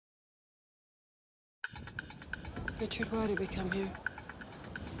Richard, why did we come here?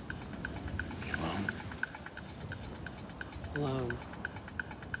 Alone.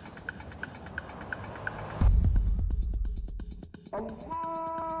 Alone.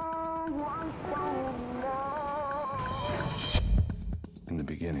 In the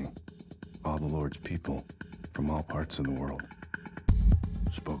beginning, all the Lord's people from all parts of the world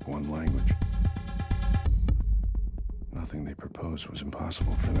spoke one language. Nothing they proposed was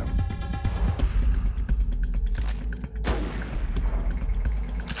impossible for them.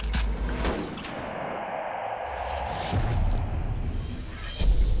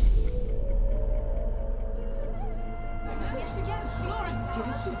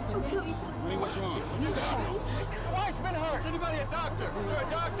 Honey, what's wrong? Wife's been hurt. Is anybody a doctor? Is there a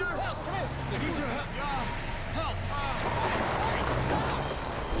doctor? Help! Come here. I need your help. Help!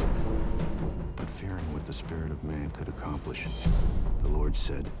 But fearing what the spirit of man could accomplish, the Lord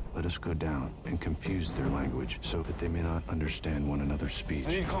said, "Let us go down and confuse their language so that they may not understand one another's speech." I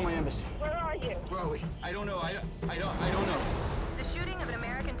need to call my embassy. Where are you? Where are we? I don't know. I don't know. The shooting of an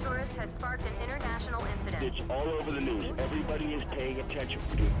American tourist has sparked an international incident. It's all over the news. Everybody is paying attention.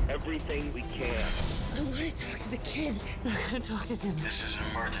 We're doing everything we can. I want to talk to the kids. I'm not going to talk to them. This is an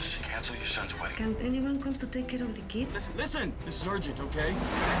emergency. Cancel your son's wedding. Can anyone come to take care of the kids? Listen, this is urgent, okay?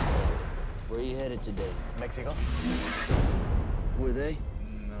 Where are you headed today? Mexico? Who are they?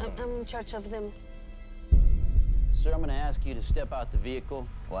 I'm in charge of them. Sir, I'm going to ask you to step out the vehicle.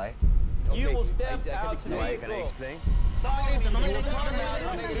 Why? You will step out the Why? vehicle. Can I explain? Do as you're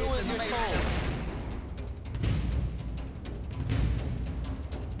told.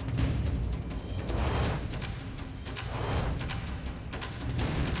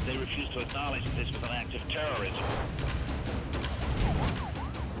 They refuse to acknowledge that this was an act of terrorism.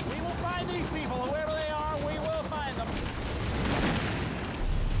 We will find these people, whoever they are, we will find them.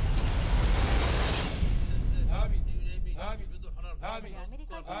 アメリ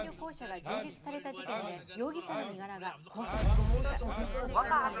カ人旅行者が銃撃された事件で容疑者の身柄が拘束されました。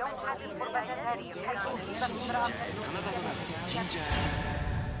 وقع اليوم حادث قرب الهادي